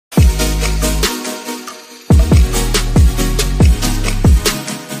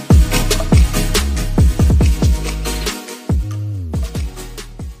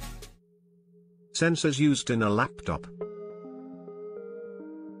Sensors used in a laptop.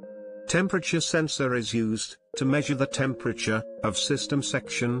 Temperature sensor is used to measure the temperature of system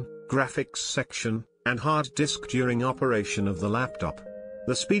section, graphics section, and hard disk during operation of the laptop.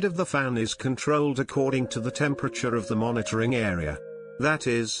 The speed of the fan is controlled according to the temperature of the monitoring area. That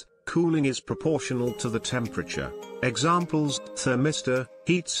is, cooling is proportional to the temperature. Examples: thermistor,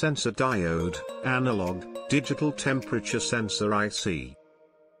 heat sensor diode, analog, digital temperature sensor IC.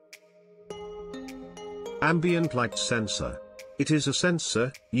 Ambient light sensor. It is a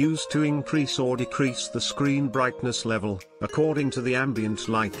sensor used to increase or decrease the screen brightness level according to the ambient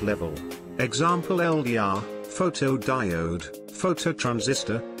light level. Example: LDR, photodiode,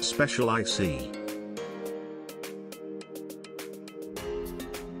 phototransistor, special IC.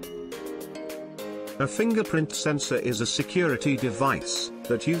 A fingerprint sensor is a security device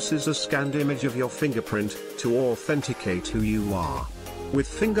that uses a scanned image of your fingerprint to authenticate who you are. With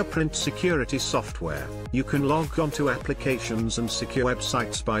fingerprint security software, you can log onto applications and secure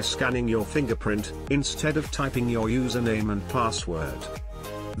websites by scanning your fingerprint, instead of typing your username and password.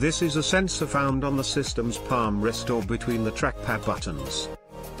 This is a sensor found on the system's palm rest or between the trackpad buttons.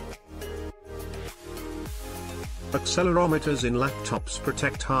 Accelerometers in laptops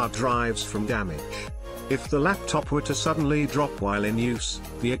protect hard drives from damage. If the laptop were to suddenly drop while in use,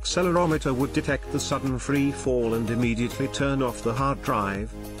 the accelerometer would detect the sudden free fall and immediately turn off the hard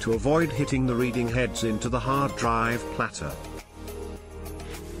drive, to avoid hitting the reading heads into the hard drive platter.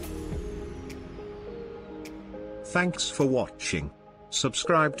 Thanks for watching.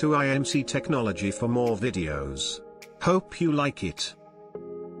 Subscribe to IMC Technology for more videos. Hope you like it.